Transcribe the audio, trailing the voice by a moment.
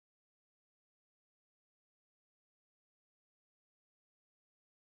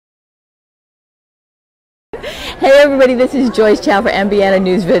Hey everybody, this is Joyce Chow for Ambiana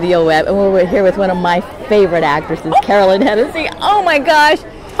Newsvideoweb, and we're here with one of my favorite actresses, Carolyn Hennesy. Oh my gosh!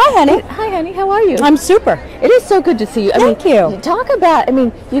 Hi, honey. Hi, honey. How are you? I'm super. It is so good to see you. Thank you. Talk about.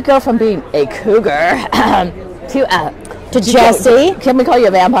 You go from being a cougar to Jessie. Can we call you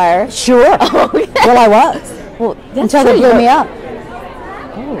a vampire? Sure. Oh, yeah. Well, I was. Well, until they blew me up.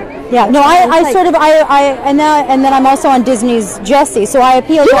 Yeah, no, I and then I'm also on Disney's Jessie, so I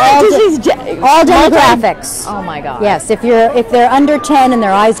appeal to all demographics. Oh my God! Yes, if they're under 10 and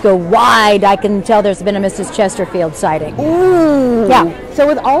their eyes go wide, I can tell there's been a Mrs. Chesterfield sighting. Ooh. Yeah. So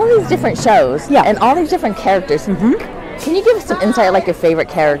with all of these different shows, yeah, and all these different characters, can you give us some insight, like your favorite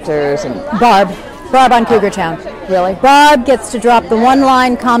characters and Barb on Cougar Town. Really? Barb gets to drop the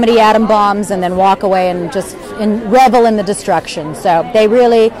one-line comedy atom bombs and then walk away and just revel in the destruction. So they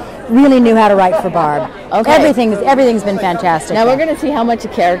really knew how to write for Barb. Okay. Everything's been fantastic. Now we're going to see how much a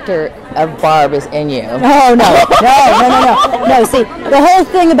character of Barb is in you. Oh, no. No, see, the whole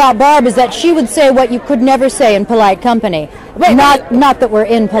thing about Barb is that she would say what you could never say in polite company. Not that we're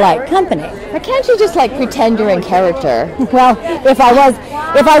in polite company. But can't you just like pretend you're in character? Well, if I was,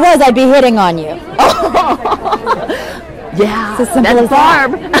 I'd be hitting on you. Yeah, that's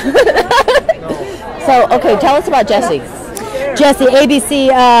Barb. So, okay, tell us about Jessie. Jessie, ABC,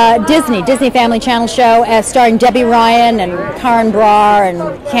 Disney Family Channel show, starring Debbie Ryan and Karen Brar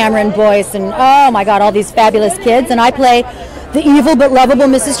and Cameron Boyce and oh my God, all these fabulous kids. And I play the evil but lovable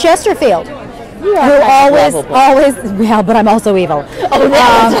Mrs. Chesterfield. Who always, yeah, but I'm also evil.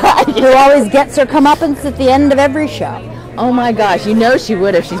 Who always gets her comeuppance at the end of every show. Oh my gosh, you know she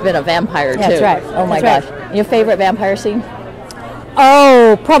would if she's been a vampire too. That's right. Oh my gosh. Right. Your favorite vampire scene?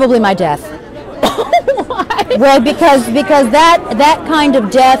 Oh, probably my death. Why? Well, because that kind of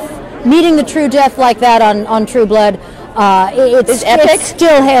death, meeting the true death like that on True Blood, it's epic. It's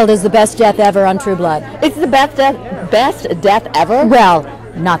still hailed as the best death ever on True Blood. It's the best death ever? Well,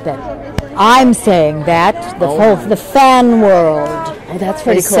 not that. I'm saying that the fan world. Oh, that's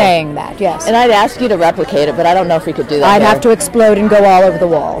pretty cool. Saying that, yes. And I'd ask you to replicate it, but I don't know if we could do that. I'd have to explode and go all over the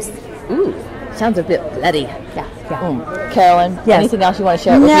walls. Ooh, sounds a bit bloody. Yeah. Carolyn, yes. Anything else you want to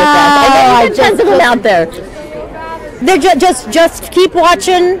share with your fans? I know you tons of them out there. They're just keep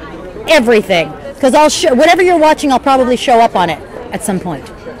watching everything, because whatever you're watching, I'll probably show up on it at some point.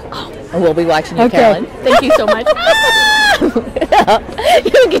 And we'll be watching you, Carolyn. Thank you so much.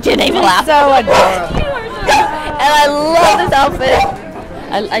 You get your name laugh. So adorable. And I love this outfit.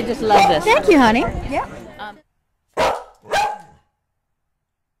 I just love this. Thank you, honey. Yeah.